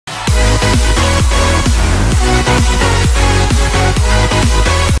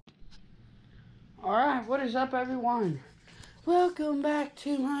Alright, what is up, everyone? Welcome back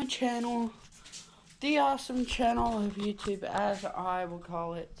to my channel, the awesome channel of YouTube, as I will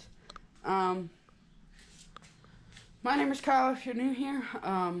call it. My name is Kyle. If you're new here,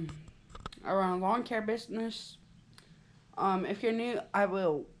 I run a lawn care business. If you're new, I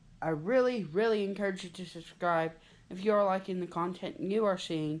really encourage you to subscribe. If you are liking the content you are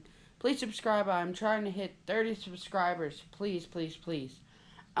seeing, please subscribe. I'm trying to hit 30 subscribers. Please.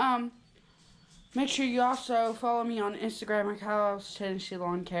 Make sure you also follow me on Instagram at Kyle's Tennessee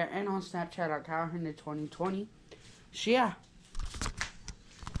Lawn Care and on Snapchat at KyleHerndon2020. So yeah,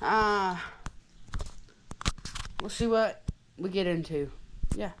 we'll see what we get into.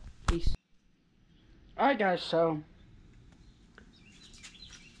 Yeah, peace. Alright guys, so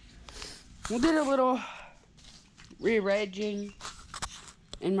we did a little rearranging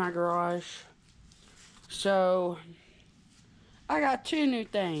in my garage. So I got two new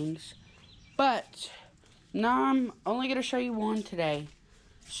things. But now I'm only going to show you one today,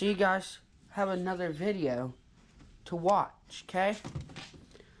 so you guys have another video to watch, okay?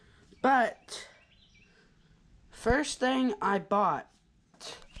 But first thing I bought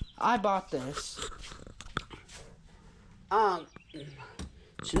this.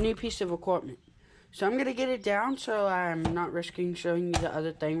 It's a new piece of equipment. So I'm going to get it down so I'm not risking showing you the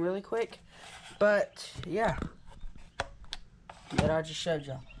other thing really quick. But yeah, that I just showed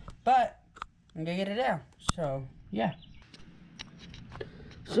y'all. But I'm gonna get it down, so yeah.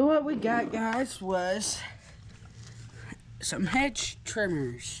 So what we got, guys, was some hedge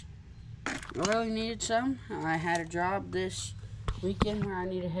trimmers. I really needed some. I had a job this weekend where I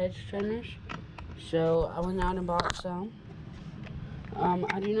needed hedge trimmers, so I went out and bought some.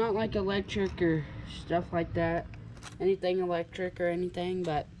 I do not like electric or stuff like that, anything electric or anything,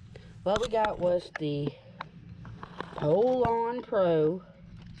 but what we got was the Hold-On Pro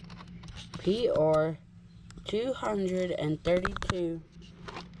PR 232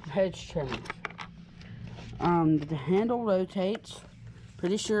 hedge trimmers. The handle rotates.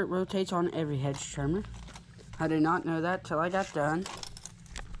 Pretty sure it rotates on every hedge trimmer. I did not know that till I got done.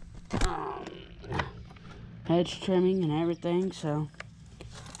 Hedge trimming and everything, so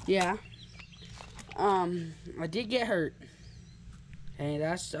yeah. I did get hurt. Okay,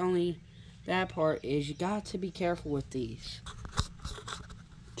 that's the only bad part, is you got to be careful with these.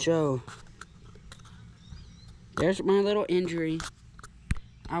 So there's my little injury.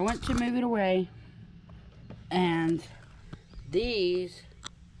 I went to move it away, and the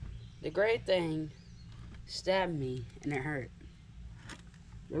great thing, stabbed me, and it hurt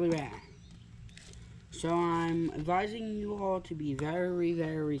really bad. So I'm advising you all to be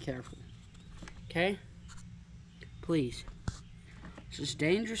very careful. Okay? Please. This is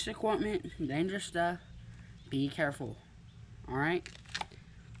dangerous equipment, dangerous stuff. Be careful. Alright?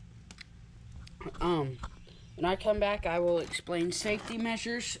 When I come back, I will explain safety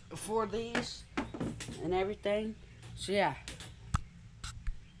measures for these and everything. So yeah.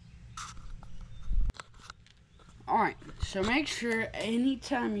 Alright, so make sure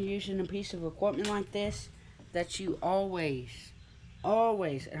anytime you're using a piece of equipment like this, that you always,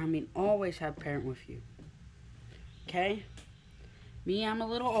 and I mean always, have a parent with you. Okay? Me, I'm a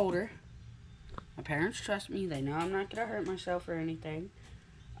little older. My parents trust me. They know I'm not going to hurt myself or anything.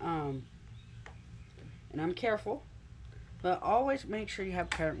 And I'm careful, but always make sure you have a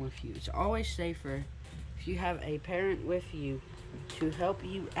parent with you. It's always safer if you have a parent with you to help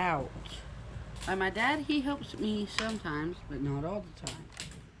you out. Like my dad, he helps me sometimes, but not all the time.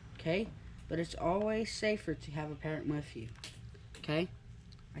 Okay? But it's always safer to have a parent with you. Okay?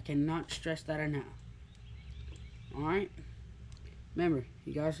 I cannot stress that enough. Alright? Remember,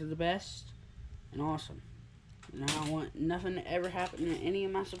 you guys are the best and awesome. And I don't want nothing to ever happen to any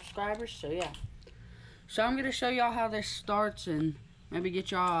of my subscribers, so yeah. So I'm gonna show y'all how this starts and maybe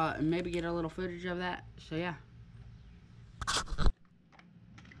get y'all a little footage of that. So yeah.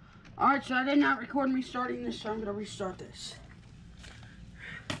 Alright, so I did not record me starting this, so I'm gonna restart this.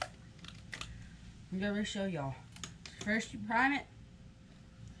 I'm gonna show y'all. First you prime it.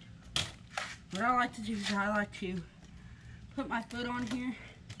 What I like to do is I like to put my foot on here.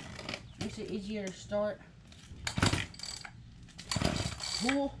 Makes it easier to start.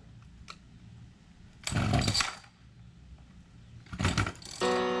 Pull.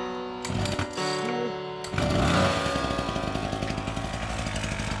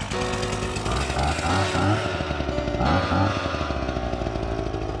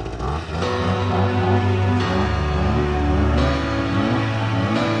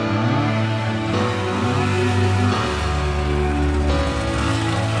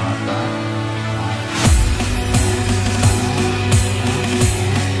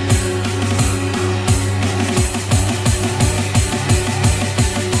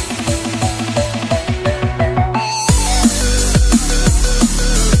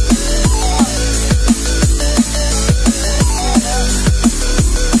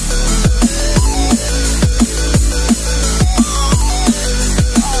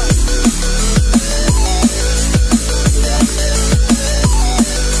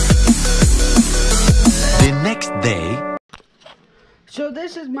 So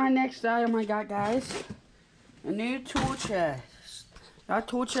this is my next item I got, guys. A new tool chest. Got a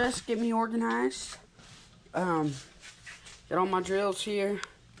tool chest, get me organized. Got all my drills here.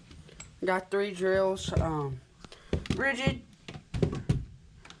 Got 3 drills. Rigid,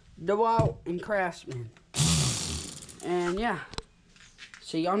 DeWalt, and Craftsman. And yeah.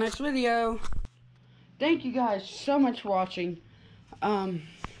 See y'all next video. Thank you guys so much for watching.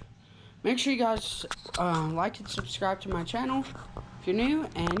 Make sure you guys like and subscribe to my channel if you're new.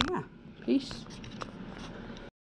 And yeah, peace.